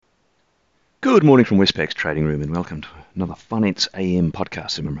Good morning from Westpac's trading room and welcome to another Finance AM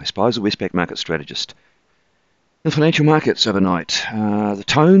podcast. I'm Ray Spicer, Westpac market strategist. The financial markets overnight. The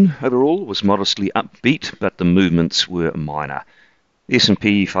tone overall was modestly upbeat, but the movements were minor. The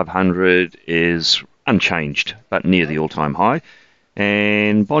S&P 500 is unchanged, but near the all-time high.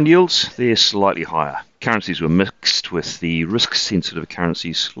 And bond yields, they're slightly higher. Currencies were mixed, with the risk-sensitive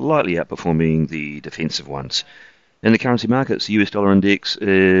currencies slightly outperforming the defensive ones. In the currency markets, the US dollar index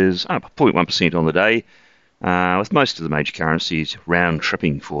is up 0.1% on the day, with most of the major currencies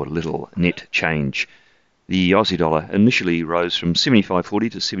round-tripping for little net change. The Aussie dollar initially rose from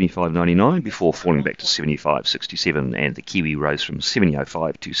 75.40 to 75.99 before falling back to 75.67, and the Kiwi rose from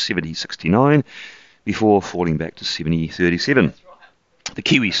 70.05 to 70.69 before falling back to 70.37. The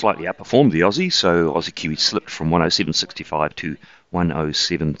Kiwi slightly outperformed the Aussie, so Aussie Kiwi slipped from 107.65 to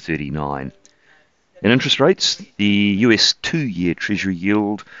 107.39. In interest rates, the US 2-year Treasury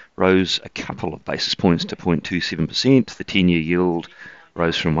yield rose a couple of basis points to 0.27%. The 10-year yield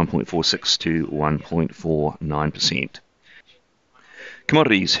rose from 1.46 to 1.49%.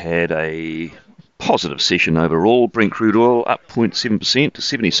 Commodities had a positive session overall. Brent crude oil up 0.7% to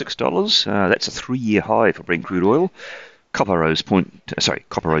 $76. That's a 3-year high for Brent crude oil. Copper rose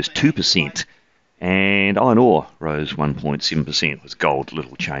 2%, and iron ore rose 1.7%, with gold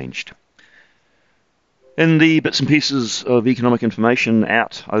little changed. In the bits and pieces of economic information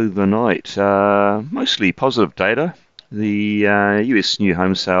out overnight, mostly positive data. The US new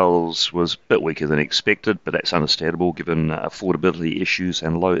home sales was a bit weaker than expected, but that's understandable given affordability issues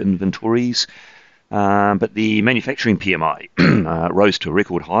and low inventories. But the manufacturing PMI rose to a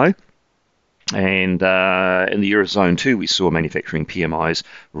record high. And in the Eurozone too, we saw manufacturing PMIs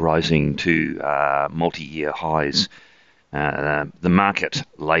rising to multi-year highs. The market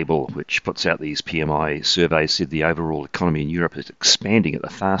label, which puts out these PMI surveys, said the overall economy in Europe is expanding at the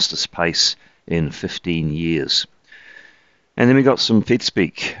fastest pace in 15 years. And then we got some Fed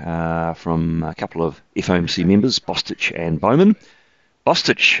speak from a couple of FOMC members, Bostic and Bowman.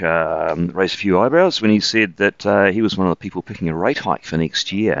 Bostic raised a few eyebrows when he said that he was one of the people picking a rate hike for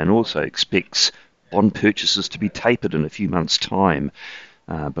next year, and also expects bond purchases to be tapered in a few months' time,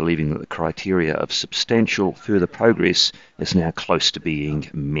 believing that the criteria of substantial further progress is now close to being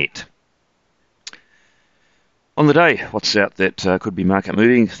met. On the day, what's out that could be market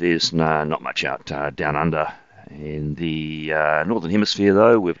moving? There's not much out down under. In the Northern Hemisphere,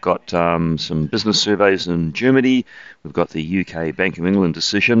 though, we've got some business surveys in Germany. We've got the UK Bank of England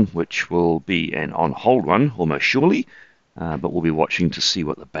decision, which will be an on-hold one, almost surely. But we'll be watching to see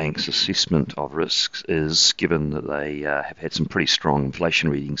what the bank's assessment of risks is, given that they have had some pretty strong inflation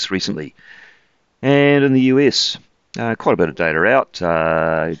readings recently. And in the US, quite a bit of data out.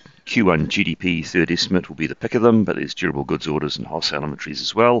 Q1 GDP third estimate will be the pick of them, but there's durable goods orders and wholesale inventories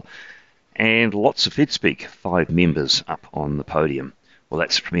as well. And lots of Fed speak, 5 members up on the podium. Well,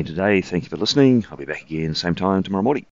 that's it from me today. Thank you for listening. I'll be back again same time tomorrow morning.